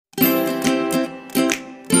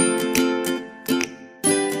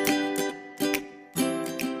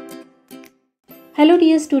Hello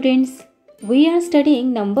dear students, we are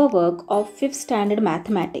studying number work of 5th standard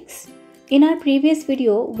mathematics. In our previous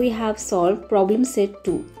video, we have solved problem set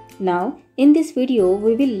 2. Now, in this video,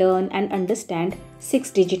 we will learn and understand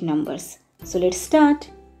 6-digit numbers. So let's start.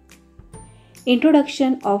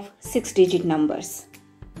 Introduction of 6-digit numbers.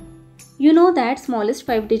 You know that smallest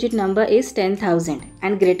 5-digit number is 10,000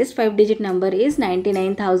 and greatest 5-digit number is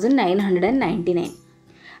 99,999.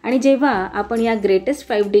 आणि जेव्हा आपण या greatest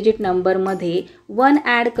 5 digit नंबरमध्ये 1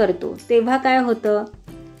 add करतो तेव्हा काय होतं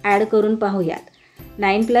add करून पाहूयात.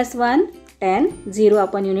 9 + 1 10, 0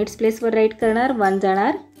 आपण युनिट्स प्लेसवर राईट करणार, 1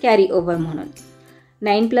 जाणार कॅरी ओव्हर म्हणून.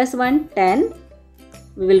 9 + 1 10,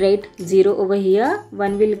 we will write 0 over here,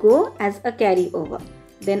 1 will go as a carry over.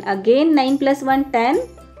 Then again 9 + 1 10,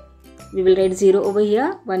 we will write 0 over here,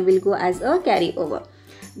 1 will go as a carry over.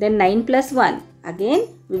 Then 9 + 1, again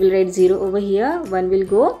we will write 0 over here, 1 will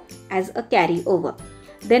go as a carry over.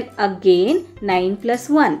 Then again 9 +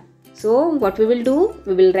 1. So what we will do?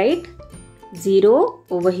 We will write 0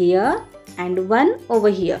 over here and 1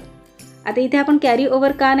 over here. आता इथे आपण carry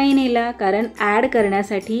over का नाही नेला? कारण add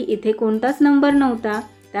करण्यासाठी इथे कोणताच नंबर नव्हता,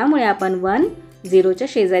 त्यामुळे आपण 1 0च्या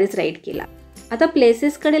शेजारीच राईट केला. आता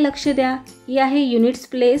प्लेसेसकडे लक्ष द्या. ही आहे units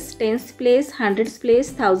place, tense place, hundreds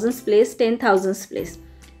place, thousands place, 10,000 place.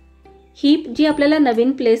 ही जी आपल्याला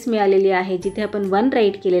नवीन प्लेस मिळालेली आहे जिथे आपण 1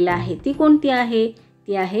 राईट केलेला आहे ती कोणती आहे?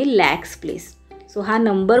 ती आहे लॅक्स प्लेस. सो हा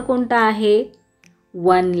नंबर कोणता आहे?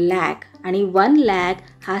 1 लाख. आणि 1 लाख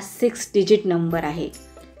हा 6 डिजिट नंबर आहे.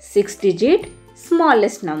 6 digit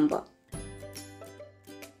smallest number.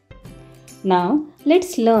 Now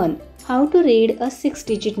let's learn how to read a 6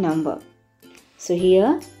 digit number. So here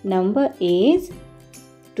number is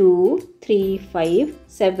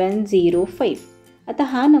 235705. आता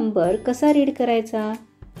हा नंबर कसा रीड करायचा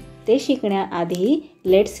ते शिकण्याआधी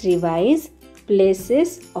let's revise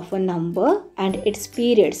places of a number and it's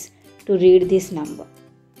periods to read this number.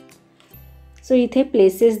 सो इथे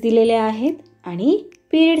places दिलेले आहेत आणि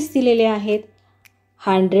periods दिलेले आहेत.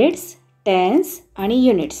 हंड्रेड्स, टेन्स आणि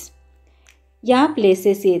युनिट्स या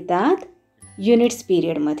प्लेसेस येतात युनिट्स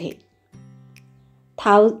पिरियडमध्ये.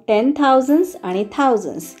 10,000s आणि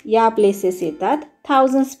थाउजंड्स या प्लेसेस येतात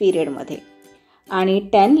थाउजंड्स पिरियडमध्ये. आणि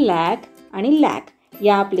 10 लाख आणि लॅक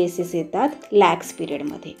या प्लेसेस येतात लॅक्स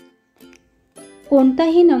पिरियडमध्ये.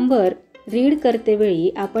 कोणताही नंबर रीड करतेवेळी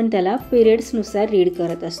आपण त्याला पिरियड्सनुसार रीड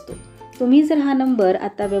करत असतो. तुम्ही जर हा नंबर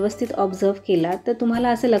आता व्यवस्थित ऑब्झर्व केला तर तुम्हाला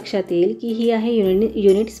असं लक्षात येईल की ही आहे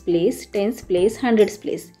units place, tense place, hundreds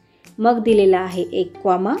place. मग दिलेला आहे एक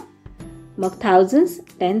कॉमा, मग थाउजंड्स,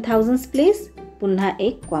 10,000s प्लेस, पुन्हा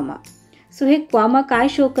एक कॉमा. सो हे कॉमा काय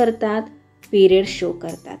शो करतात? पिरियड शो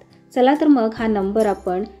करतात. चला तर मग हा नंबर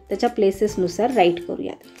आपण त्याच्या प्लेसेसनुसार राईट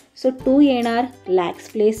करूयात. सो 2 येणार lakhs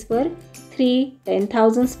प्लेसवर, 3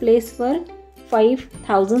 10,000s प्लेसवर, 5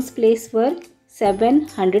 thousands प्लेसवर, 7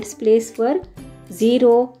 hundreds प्लेसवर,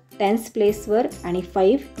 0 tense प्लेसवर आणि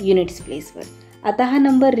 5 युनिट्स प्लेसवर. आता हा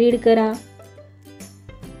नंबर रीड करा.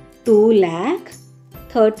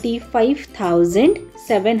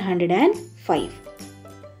 2,35,705.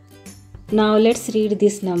 Now let's read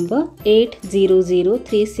this number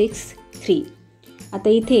 800363. आता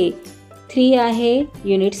इथे 3 आहे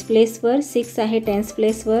युनिट्स प्लेसवर, 6 आहे टेन्स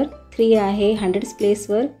प्लेसवर, 3 आहे hundreds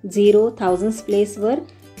प्लेसवर, 0 thousands प्लेसवर,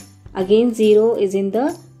 again 0 is in the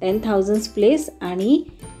 10,000s place आणि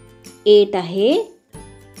 8 आहे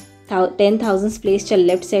 10,000s प्लेसच्या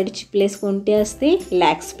लेफ्ट साईडची प्लेस कोणती असते?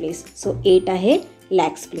 लॅक्स प्लेस. सो 8 आहे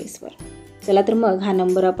लॅक्स प्लेसवर. चला तर मग हा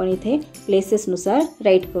नंबर आपण इथे प्लेसेसनुसार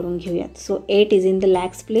राईट करून घेऊयात. सो 8 is in the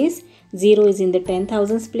lakhs place, 0 is in the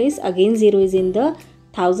 10,000s place, again 0 is in the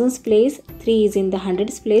thousands place, 3 is in the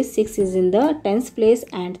hundreds place, 6 is in the tense place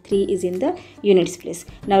and 3 is in the units place.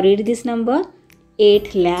 Now read this number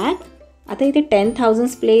 8 lakh. आता इथे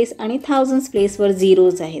 10,000s place आणि thousands प्लेसवर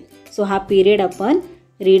zeros आहेत. सो हा period आपण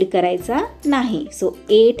read करायचा नाही. सो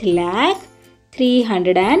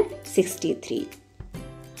 8,03,63.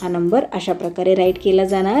 हा number अशा प्रकारे राईट केला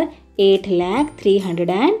जाणार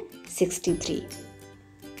 8,03,63.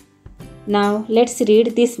 Now let's read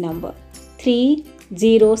this number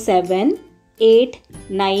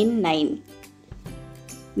 307,899.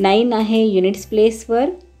 9 आहे units प्लेसवर,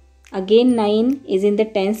 again 9 is in the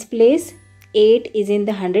tense place, 8 is in the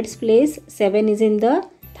hundreds place, 7 is in the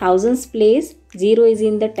thousands place, 0 is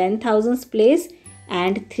in the 10,000s place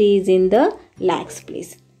and 3 is in the lakhs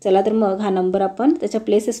place. चला तर मग हा number आपण त्याच्या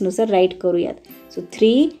प्लेसेसनुसार right करूयात. सो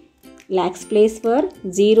 3 lakhs प्लेसवर,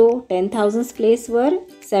 0 10,000s प्लेसवर,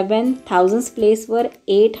 7 thousands प्लेसवर,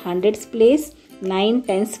 8 hundreds place, 9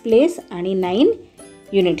 tense place आणि 9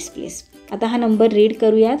 units place. आता हा number read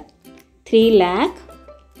करूयात. 3 लाख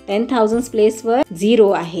 10,000 प्लेसवर 0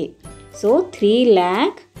 आहे. सो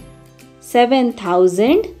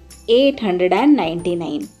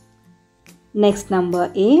 3,07,899. Next number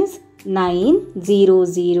is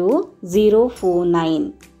 9,000,049.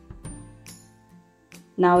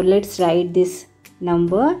 Now let's write this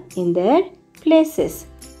number in their places.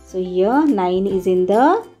 So here 9 is in the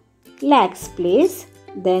lakhs place,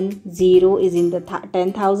 then 0 is in the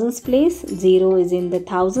 10,000s place, 0 is in the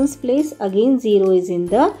thousands place, again 0 is in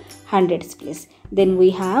the hundreds place. Then we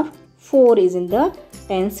have 4 is in the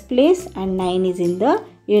tens place and 9 is in the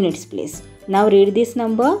units place. Now read this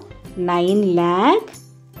number,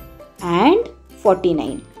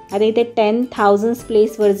 9,49,000. आता इथे 10,000s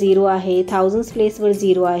प्लेसवर 0 आहे, thousands प्लेसवर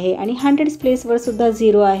 0 आहे आणि hundreds प्लेसवर सुद्धा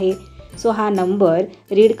 0 आहे. सो हा number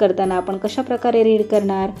read करताना आपण कशा प्रकारे रीड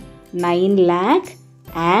करणार?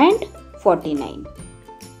 9,49,000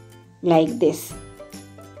 लाईक दिस.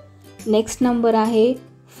 नेक्स्ट नंबर आहे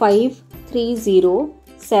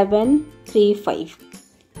 5,30,735.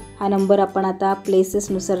 हा नंबर आपण आता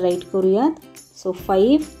प्लेसेसनुसार राईट करूयात. सो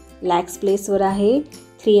 5 lakhs प्लेसवर आहे,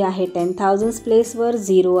 3 आहे 10,000s प्लेसवर,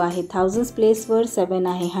 0 आहे thousands प्लेसवर, 7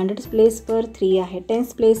 आहे hundreds प्लेसवर, 3 आहे tens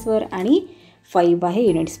प्लेसवर आणि 5 आहे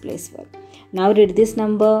units प्लेसवर. Now read this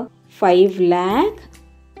number,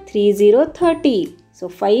 5,30,30. So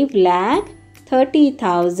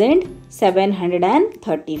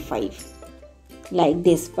 5,30,735 like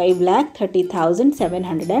this,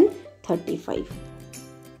 5,30,735.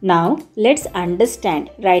 Now let's understand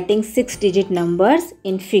writing 6-digit numbers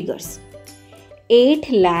in figures.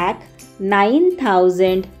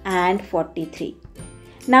 8,09,043.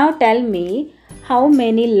 Now tell me, how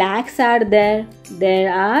many lakhs are there? There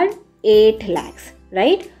are 8 lakhs,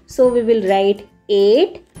 right? So we will write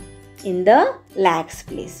 8 in the lakhs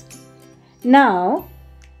place. Now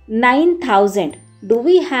 9,000. Do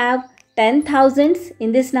we have 10,000s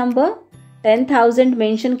in this number? 10,000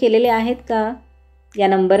 mention केलेले आहेत का या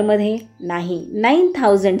नंबरमध्ये? नाही,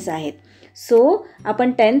 9,000s आहेत. सो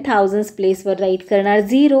आपण 10,000s प्लेसवर right करणार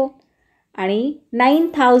 0 आणि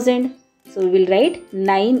 9,000. So we will write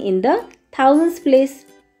 9 in the thousands place.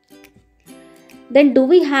 Then do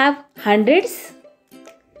we have hundreds?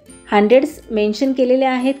 Hundreds mention केलेले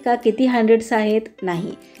आहेत का? किती hundreds आहेत?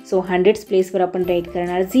 नाही. So hundreds प्लेसवर आपण राईट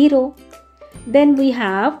करणार 0. Then we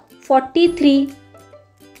have 43.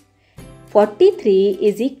 43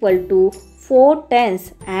 is equal to 4 tens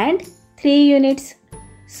and 3 units.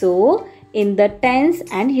 So in the tens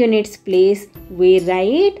and units place we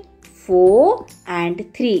write 4 and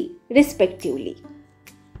 3 respectively.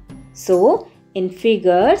 So in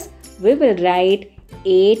figures we will write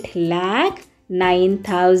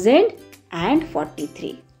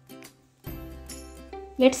 8,09,043.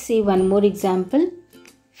 Let's see one more example.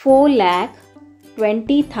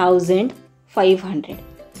 4,20,500.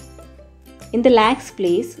 In the lakhs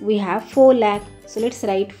place we have 4 lakh. So let's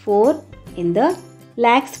write 4 in the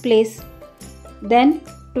lakhs place. Then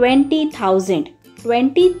 20,000.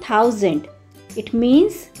 20,000. It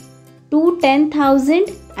means 2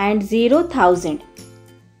 10,000 and 0,000.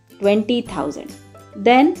 20,000.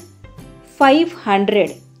 Then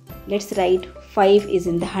 500. Let's write 5 is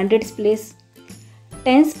in the hundreds place.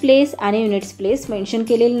 Tens place आणि units place mention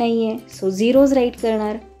केलेलं नाही आहे. So zeros write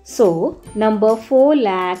करणार. So number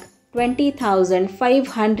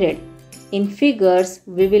 4,20,500. In figures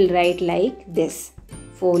we will write like this,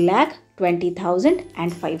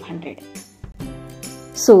 4,20,500.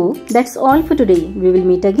 So that's all for today. We will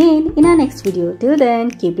meet again in our next video. Till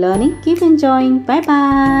then, keep learning, keep enjoying. Bye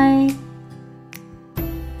bye.